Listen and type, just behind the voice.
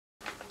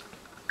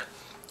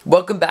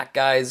Welcome back,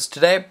 guys.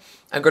 Today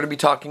I'm going to be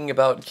talking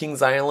about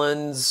Kings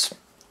Island's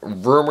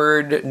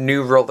rumored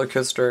new roller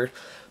coaster,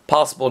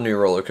 possible new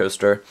roller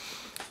coaster,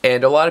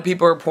 and a lot of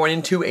people are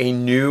pointing to a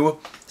new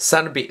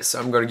Son of Beast. So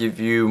I'm going to give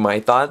you my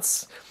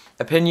thoughts,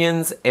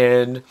 opinions,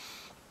 and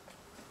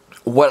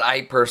what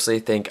I personally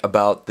think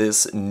about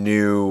this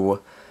new,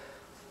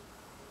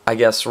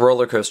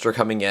 roller coaster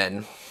coming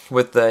in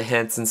with the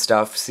hints and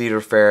stuff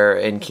Cedar Fair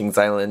and Kings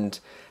Island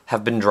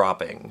have been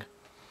dropping.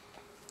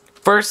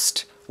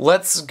 First,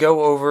 let's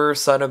go over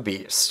Son of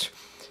Beast.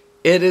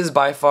 It is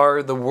by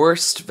far the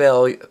worst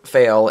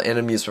fail in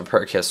amusement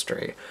park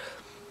history.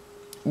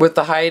 With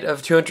the height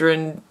of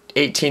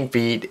 218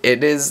 feet,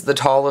 it is the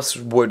tallest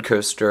wood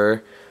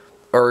coaster,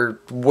 or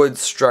wood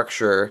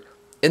structure,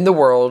 in the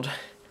world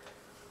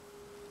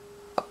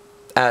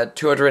at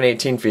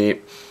 218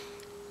 feet.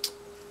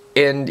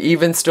 And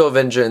even Steel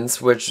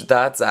Vengeance, which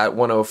that's at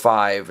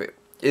 105,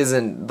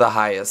 isn't the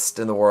highest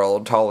in the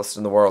world, tallest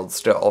in the world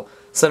still.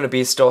 Son of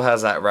Beast still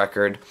has that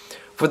record.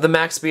 With the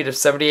max speed of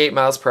 78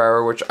 miles per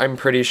hour, which I'm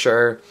pretty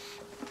sure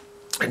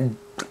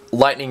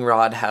Lightning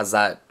Rod has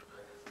that.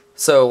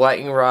 So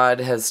Lightning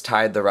Rod has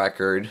tied the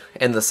record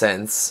in the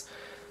sense.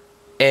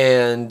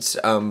 And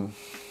Son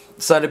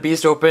of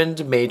Beast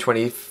opened May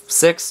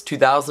 26,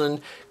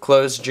 2000,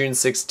 closed June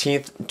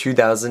 16th,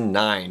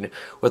 2009,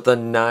 with a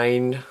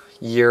 9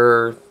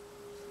 years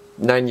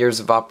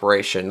of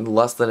operation,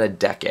 less than a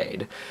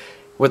decade.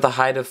 With a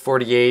height of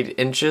 48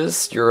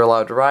 inches, you're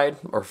allowed to ride,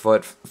 or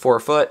 4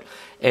 foot,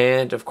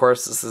 and of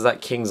course this is at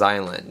Kings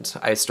Island.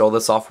 I stole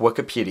this off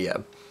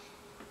Wikipedia.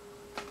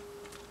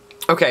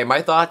 Okay,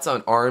 my thoughts on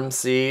an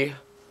RMC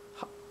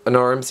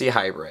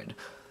hybrid.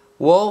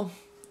 Well,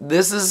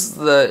 this is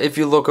if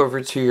you look over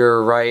to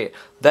your right,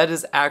 that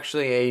is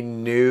actually a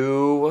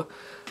new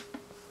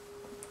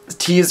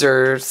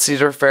teaser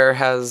Cedar Fair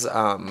has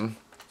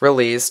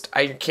released.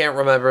 I can't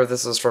remember if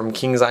this is from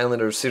Kings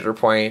Island or Cedar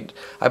Point.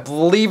 I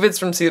believe it's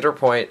from Cedar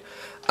Point.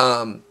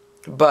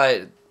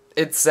 But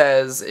it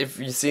says, if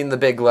you've seen the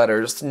big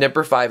letters,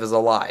 Nipper 5 is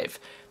alive.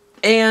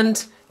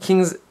 And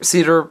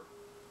Son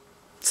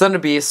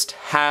of Beast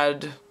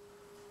had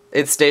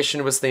its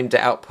station was themed to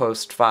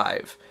Outpost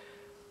 5.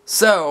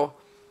 So,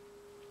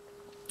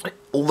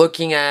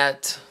 looking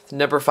at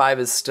Nipper 5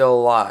 is still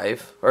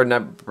alive, or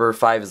Nipper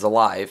 5 is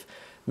alive,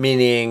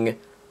 meaning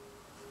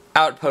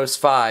Outpost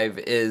 5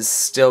 is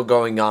still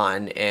going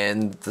on,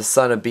 and the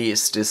Son of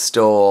Beast is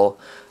still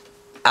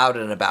out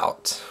and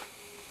about.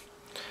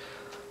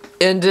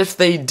 And if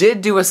they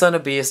did do a Son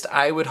of Beast,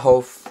 I would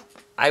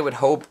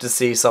hope to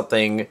see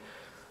something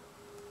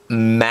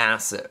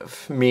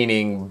massive,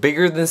 meaning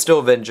bigger than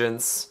Steel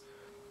Vengeance,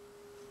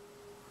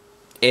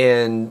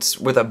 and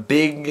with a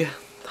big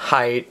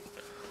height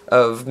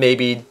of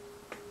maybe,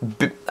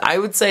 I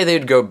would say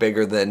they'd go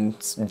bigger than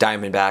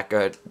Diamondback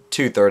at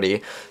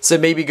 230, so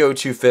maybe go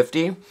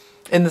 250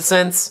 in the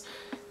sense,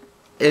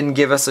 and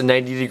give us a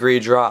 90-degree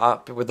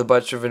drop with a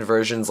bunch of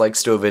inversions like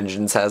Steel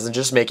Vengeance has, and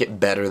just make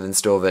it better than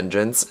Steel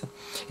Vengeance,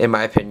 in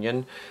my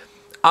opinion.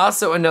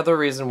 Also, another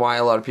reason why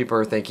a lot of people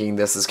are thinking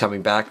this is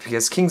coming back,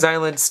 because Kings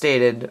Island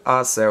stated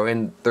also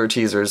in their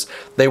teasers,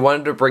 they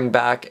wanted to bring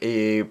back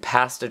a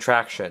past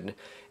attraction,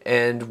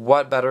 and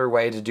what better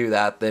way to do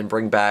that than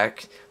bring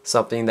back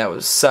something that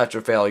was such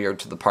a failure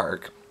to the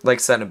park, like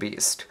Son of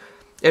Beast.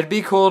 It'd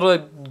be cool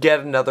to get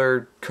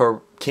another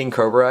King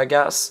Cobra, I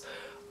guess,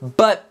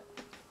 but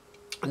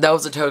that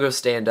was a Togo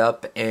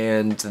stand-up,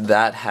 and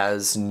that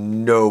has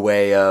no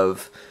way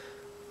of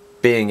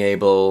being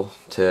able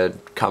to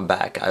come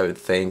back, I would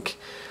think.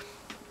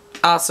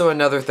 Also,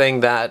 another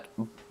thing that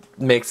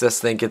makes us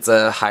think it's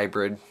a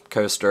hybrid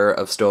coaster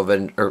of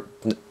Son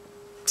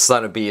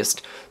of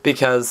Beast,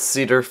 because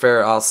Cedar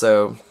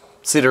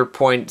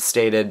Point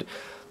stated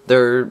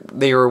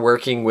they were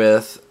working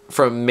with,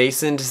 from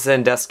Mason to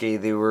Sandusky,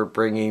 they were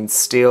bringing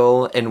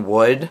steel and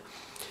wood,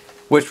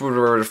 which would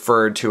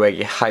refer to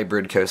a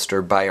hybrid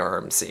coaster by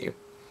RMC.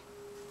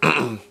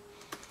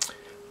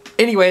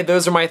 Anyway,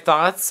 those are my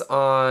thoughts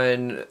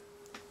on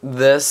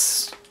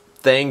this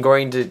thing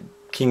going to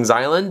Kings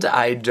Island.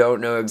 I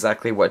don't know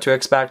exactly what to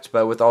expect,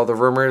 but with all the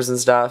rumors and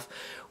stuff,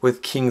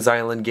 with Kings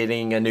Island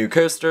getting a new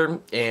coaster,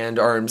 and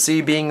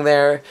RMC being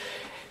there,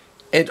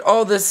 and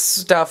all this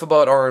stuff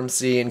about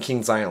RMC and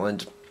Kings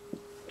Island,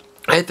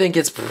 I think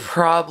it's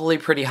probably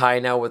pretty high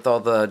now with all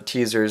the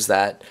teasers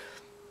that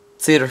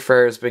Cedar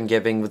Fair has been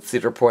giving with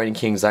Cedar Point and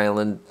Kings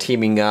Island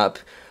teaming up,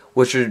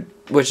 which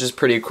is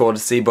pretty cool to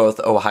see both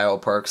Ohio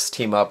parks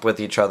team up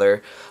with each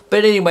other.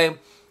 But anyway,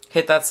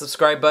 hit that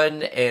subscribe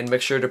button and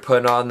make sure to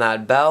put on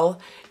that bell,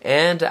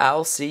 and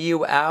I'll see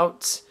you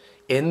out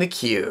in the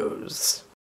queues.